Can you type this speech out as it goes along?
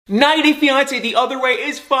90 Day Fiance The Other Way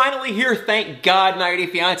is finally here. Thank God 90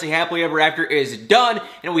 Day Fiance Happily Ever After is done,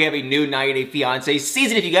 and we have a new 90 Day Fiance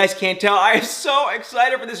season. If you guys can't tell, I am so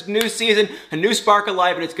excited for this new season, a new spark of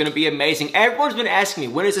life, and it's going to be amazing. Everyone's been asking me,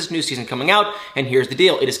 when is this new season coming out? And here's the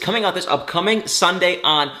deal. It is coming out this upcoming Sunday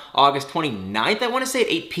on August 29th, I want to say at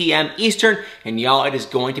 8 p.m. Eastern, and y'all, it is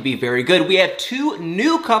going to be very good. We have two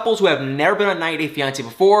new couples who have never been on 90 Day Fiance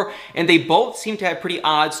before, and they both seem to have pretty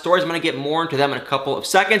odd stories. I'm going to get more into them in a couple of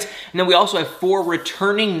seconds. And then we also have 4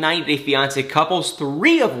 returning 90 Day Fiance couples,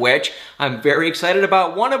 3 of which I'm very excited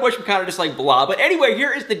about, 1 of which I'm kind of just like blah. But anyway,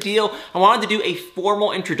 here is the deal. I wanted to do a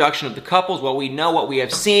formal introduction of the couples, what we know, what we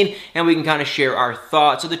have seen, and we can kind of share our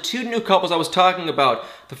thoughts. So the 2 new couples I was talking about,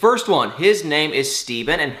 the first one, his name is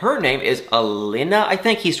Steven, and her name is Alina. I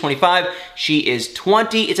think he's 25, she is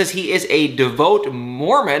 20. It says he is a devout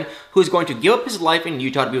Mormon who is going to give up his life in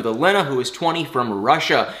Utah to be with Alina, who is 20, from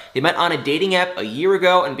Russia. They met on a dating app a year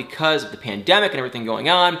ago, and because of the pandemic and everything going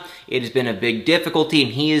on, it has been a big difficulty,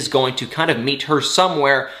 and he is going to kind of meet her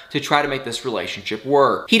somewhere to try to make this relationship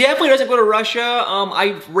work. He definitely doesn't go to Russia.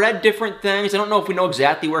 I've read different things. I don't know if we know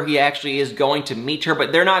exactly where he actually is going to meet her,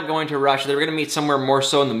 but they're not going to Russia. They're going to meet somewhere more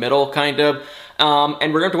so in the middle, kind of.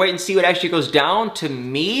 And we're going to have to wait and see what actually goes down. To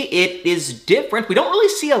me, it is different. We don't really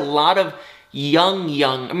see a lot of young.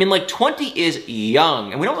 I mean, like 20 is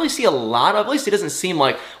young, and we don't really see a lot of, at least it doesn't seem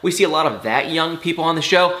like we see a lot of that young people on the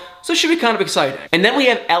show. So it should be kind of exciting. And then we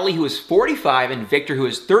have Ellie, who is 45, and Victor, who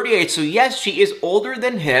is 38. So yes, she is older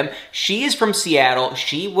than him. She is from Seattle.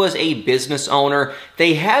 She was a business owner.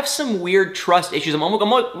 They have some weird trust issues. I'm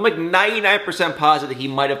like 99% positive that he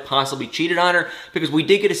might have possibly cheated on her, because we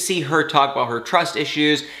did get to see her talk about her trust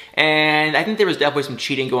issues, and I think there was definitely some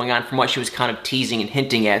cheating going on from what she was kind of teasing and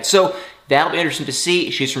hinting at. So that'll be interesting to see.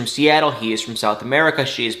 She's from Seattle. He is from South America.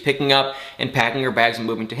 She is picking up and packing her bags and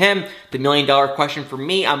moving to him. The million-dollar question for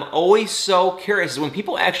me, I'm always so curious, is when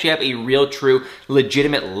people actually have a real, true,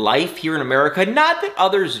 legitimate life here in America. Not that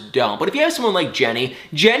others don't, but if you have someone like Jenny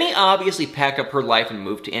obviously packed up her life and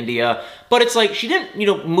moved to India, but it's like she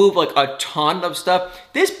didn't, move like a ton of stuff.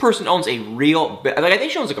 This person owns a real, like I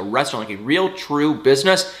think she owns like a restaurant, like a real, true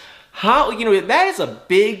business. How, that is a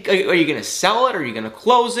big, are you going to sell it? Are you going to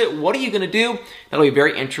close it? What are you going to do? That'll be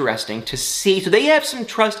very interesting to see. So they have some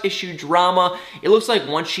trust issue drama. It looks like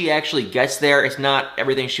once she actually gets there, it's not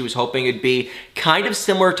everything she was hoping it'd be. Kind of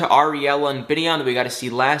similar to Ariella and Bidion that we got to see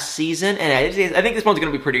last season. And I think this one's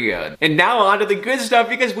going to be pretty good. And now on to the good stuff,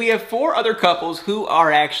 because we have 4 other couples who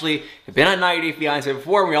are actually have been on 90 Day Fiance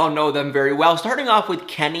before, and we all know them very well. Starting off with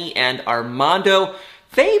Kenny and Armando.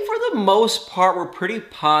 They, for the most part, were pretty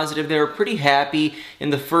positive. They were pretty happy in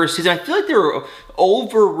the first season. I feel like they were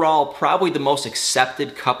overall probably the most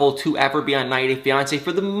accepted couple to ever be on 90 Day Fiance.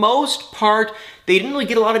 For the most part, they didn't really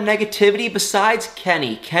get a lot of negativity besides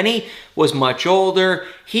Kenny. Kenny was much older.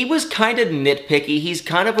 He was kind of nitpicky. He's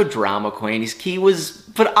kind of a drama queen.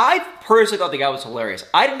 But I personally thought the guy was hilarious.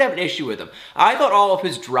 I didn't have an issue with him. I thought all of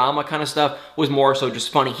his drama kind of stuff was more so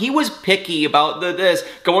just funny. He was picky about this,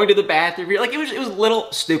 going to the bathroom. Like, it was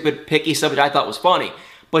little stupid picky stuff, which I thought was funny.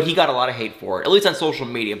 But he got a lot of hate for it, at least on social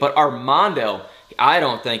media. But Armando, I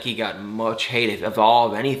don't think he got much hate of all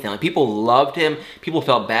of anything. Like, people loved him. People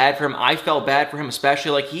felt bad for him. I felt bad for him,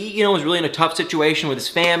 especially. Like, he, was really in a tough situation with his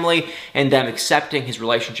family and them accepting his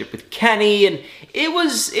relationship with Kenny. And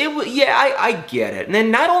yeah, I get it. And then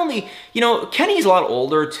not only, Kenny's a lot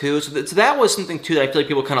older too. So that was something too that I feel like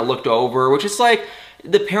people kind of looked over, which is like,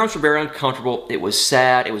 the parents were very uncomfortable. It was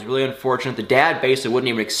sad. It was really unfortunate. The dad basically wouldn't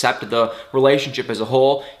even accept the relationship as a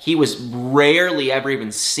whole. He was rarely ever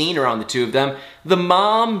even seen around the 2 of them. The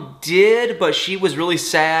mom did, but she was really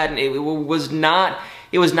sad, and it was not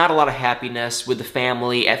a lot of happiness with the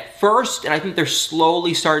family at first, and I think they're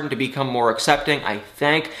slowly starting to become more accepting, I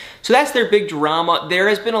think. So that's their big drama. There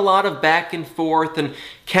has been a lot of back and forth, and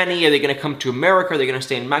Kenny, are they going to come to America? Are they going to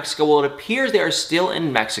stay in Mexico? Well, it appears they are still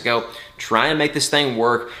in Mexico, trying to make this thing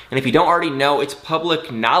work. And if you don't already know, it's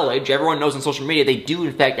public knowledge. Everyone knows on social media they do,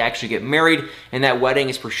 in fact, actually get married, and that wedding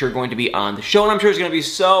is for sure going to be on the show. And I'm sure there's going to be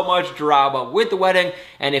so much drama with the wedding,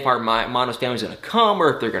 and if Armando's family's going to come,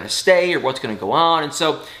 or if they're going to stay, or what's going to go on. And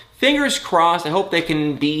so, fingers crossed. I hope they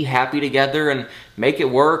can be happy together and make it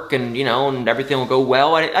work, and and everything will go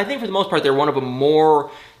well. I think for the most part, they're one of the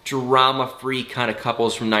more drama-free kind of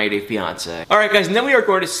couples from 90 Day Fiance. Alright guys, and then we are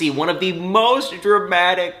going to see one of the most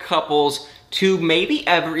dramatic couples to maybe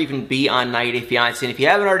ever even be on 90 Day Fiancé. And if you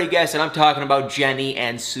haven't already guessed it, I'm talking about Jenny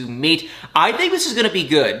and Sumit. I think this is going to be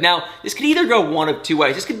good. Now, this could either go one of two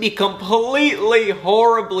ways. This could be completely,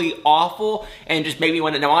 horribly awful and just make me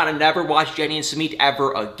want to never watch Jenny and Sumit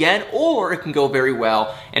ever again, or it can go very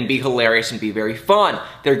well and be hilarious and be very fun.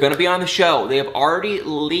 They're going to be on the show. They have already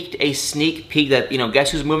leaked a sneak peek that,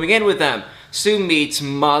 guess who's moving in with them? Sumit's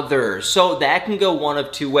mother. So that can go one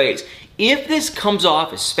of two ways. If this comes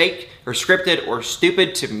off as fake or scripted or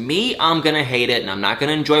stupid, to me, I'm gonna hate it and I'm not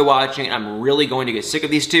gonna enjoy watching it. I'm really going to get sick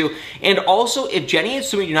of these two. And also, if Jenny and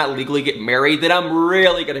Sumit do not legally get married, then I'm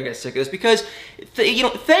really gonna get sick of this because,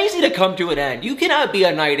 things need to come to an end. You cannot be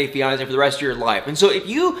a 90 Day Fiancé for the rest of your life. And so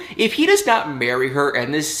if he does not marry her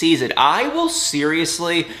in this season, I will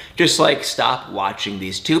seriously just stop watching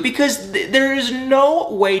these two because there is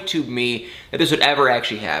no way to me that this would ever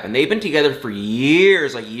actually happen. They've been together for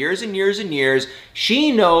years, years and years and years.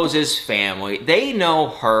 She knows his family. They know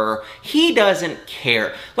her. He doesn't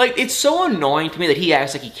care. It's so annoying to me that he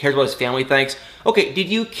acts like he cares what his family thinks. Okay, did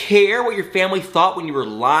you care what your family thought when you were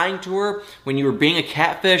lying to her? When you were being a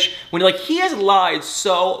catfish? When he has lied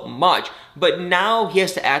so much. But now he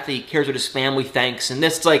has to act that he cares what his family thinks. And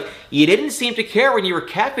this, you didn't seem to care when you were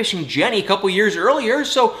catfishing Jenny a couple years earlier.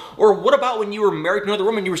 So, or what about when you were married to another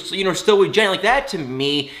woman, you were, still with Jenny? That to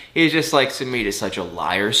me is just Sumit is such a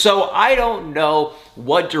liar. So I don't know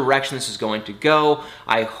what direction this is going to go.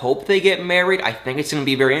 I hope they get married. I think it's going to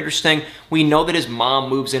be very interesting. We know that his mom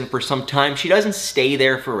moves in for some time. She doesn't stay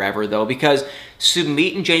there forever though, because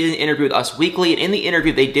Sumit and Jenny did an interview with Us Weekly, and in the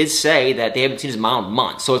interview they did say that they haven't seen his mom in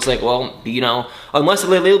months. So it's well, unless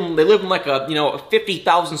they live in a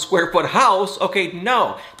 50,000 square foot house, okay,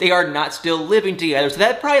 no, they are not still living together. So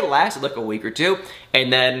that probably lasted a week or two,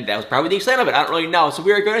 and then that was probably the extent of it. I don't really know. So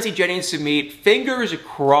we are going to see Jenny and Sumit, fingers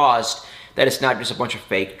crossed that it's not just a bunch of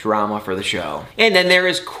fake drama for the show. And then there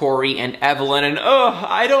is Corey and Evelyn, and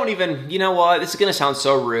I don't even, this is gonna sound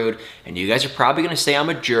so rude, and you guys are probably gonna say I'm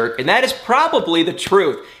a jerk, and that is probably the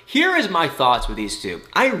truth. Here is my thoughts with these two.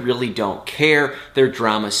 I really don't care. Their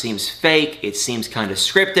drama seems fake. It seems kind of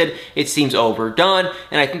scripted. It seems overdone.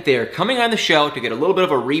 And I think they are coming on the show to get a little bit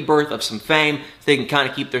of a rebirth of some fame so they can kind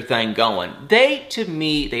of keep their thing going. To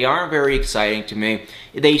me, they aren't very exciting to me.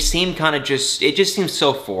 They seem kind of it just seems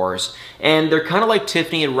so forced. And they're kind of like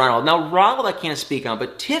Tiffany and Ronald. Now, Ronald I can't speak on,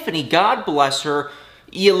 but Tiffany, God bless her.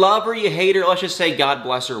 You love her, you hate her, let's just say God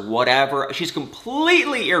bless her, whatever. She's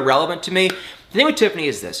completely irrelevant to me. The thing with Tiffany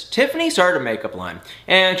is this. Tiffany started a makeup line,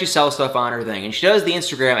 and she sells stuff on her thing, and she does the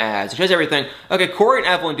Instagram ads, she does everything. Okay, Corey and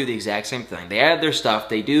Evelyn do the exact same thing. They add their stuff,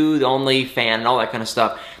 they do the OnlyFans and all that kind of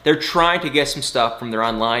stuff. They're trying to get some stuff from their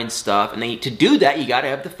online stuff, and to do that, you gotta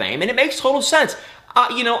have the fame, and it makes total sense.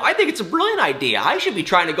 I think it's a brilliant idea. I should be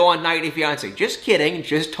trying to go on 90 Day Fiancé. Just kidding,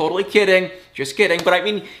 just totally kidding, just kidding. But I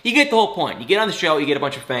mean, you get the whole point. You get on the show, you get a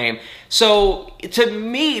bunch of fame. So to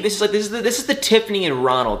me, this is the Tiffany and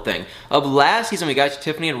Ronald thing. Of last season, we got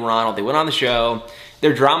Tiffany and Ronald. They went on the show.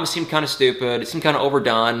 Their drama seemed kind of stupid. It seemed kind of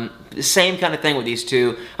overdone. The same kind of thing with these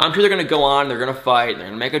two. I'm sure they're going to go on, they're going to fight, they're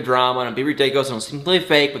going to make a drama, and it'll be ridiculous, and it'll seem completely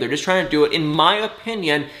fake, but they're just trying to do it, in my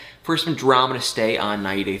opinion, for some drama to stay on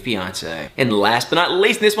 90 Day Fiancé. And last but not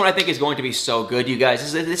least, this one I think is going to be so good, you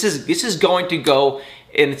guys. This is going to go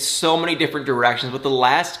in so many different directions, but the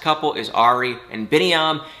last couple is Ari and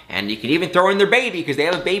Binyam, and you can even throw in their baby because they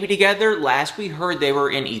have a baby together. Last we heard they were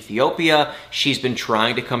in Ethiopia. She's been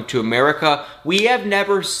trying to come to America. We have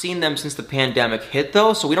never seen them since the pandemic hit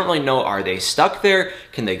though, so we don't really know, are they stuck there?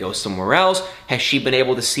 Can they go somewhere else? Has she been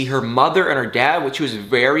able to see her mother and her dad, which was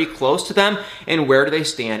very close to them, and where do they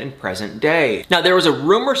stand in present day? Now there was a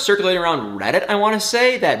rumor circulating around Reddit, I want to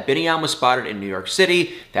say, that Binyam was spotted in New York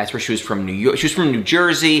City. That's where she was from. She was from New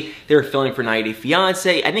Jersey. They were filming for 90 Day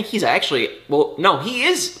Fiancé. I think he's actually, well, no, he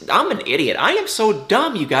is. I'm an idiot. I am so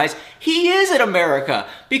dumb, you guys. He is in America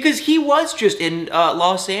because he was just in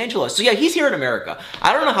Los Angeles. So yeah, he's here in America.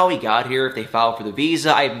 I don't know how he got here, if they filed for the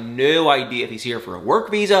visa. I have no idea if he's here for a work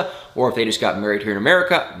visa or if they just got married here in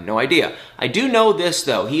America. No idea. I do know this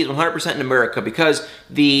though. He is 100% in America because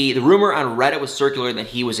the rumor on Reddit was circulating that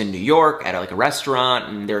he was in New York at a restaurant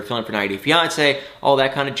and they were filming for 90 Day Fiancé, all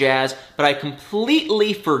that kind of jazz. But I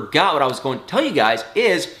completely forgot what I was going to tell you guys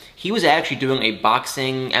is he was actually doing a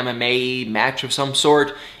boxing MMA match of some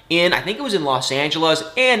sort I think it was in Los Angeles,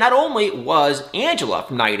 and not only was Angela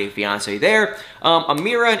from 90 Day Fiance there,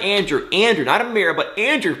 Amira and Andrew, not Amira, but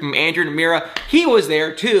Andrew from Andrew and Amira, he was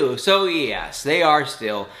there too. So yes, they are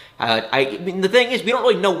still. I mean, the thing is, we don't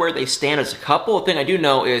really know where they stand as a couple. The thing I do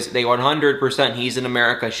know is they 100%, he's in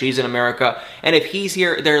America, she's in America, and if he's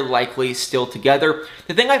here, they're likely still together.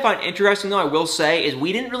 The thing I find interesting, though, I will say, is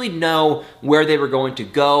we didn't really know where they were going to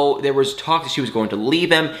go. There was talk that she was going to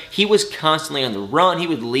leave him. He was constantly on the run. He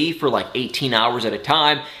would leave for like 18 hours at a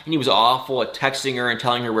time, and he was awful at texting her and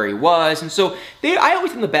telling her where he was. And so I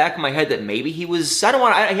always in the back of my head that maybe he was,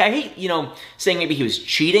 I hate, you know, saying maybe he was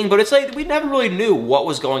cheating, but it's like we never really knew what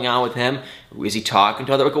was going on with him. Is he talking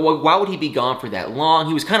to other people? Why would he be gone for that long?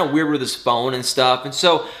 He was kind of weird with his phone and stuff, and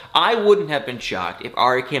so I wouldn't have been shocked if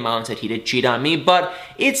Ari came out and said he did cheat on me, but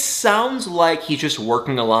it sounds like he's just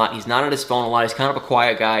working a lot. He's not on his phone a lot. He's kind of a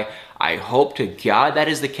quiet guy. I hope to God that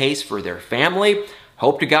is the case for their family.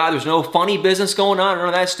 Hope to God there's no funny business going on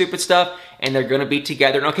or that stupid stuff, and they're gonna be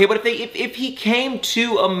together. Okay, but if he came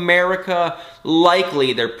to America,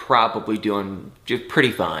 likely they're probably doing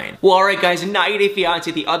pretty fine. Well, all right, guys, 90 Day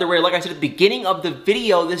Fiance the other way. Like I said at the beginning of the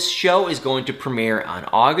video, this show is going to premiere on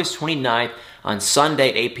August 29th on Sunday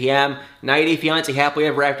at 8 p.m. 90 Day Fiance Happily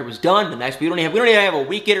Ever After was done. The next we don't even have a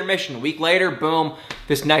week intermission. A week later, boom,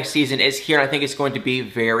 this next season is here. I think it's going to be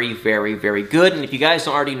very, very, very good. And if you guys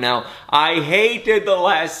don't already know, I hated the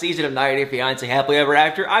last season of 90 Day Fiance Happily Ever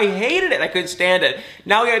After. I hated it. I couldn't stand it.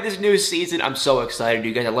 Now we have this new season. I'm so excited,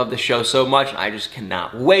 you guys. I love the show so much, and I just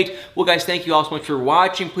cannot wait. Well, guys, thank you all so much for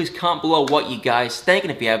watching. Please comment below what you guys think,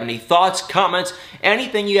 and if you have any thoughts, comments,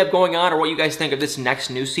 anything you have going on, or what you guys think of this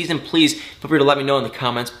next new season, please feel free to let me know in the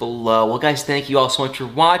comments below. Well, guys, thank you all so much for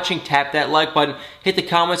watching. Tap that like button, hit the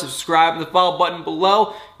comment, subscribe, and the follow button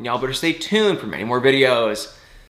below, and y'all better stay tuned for many more videos.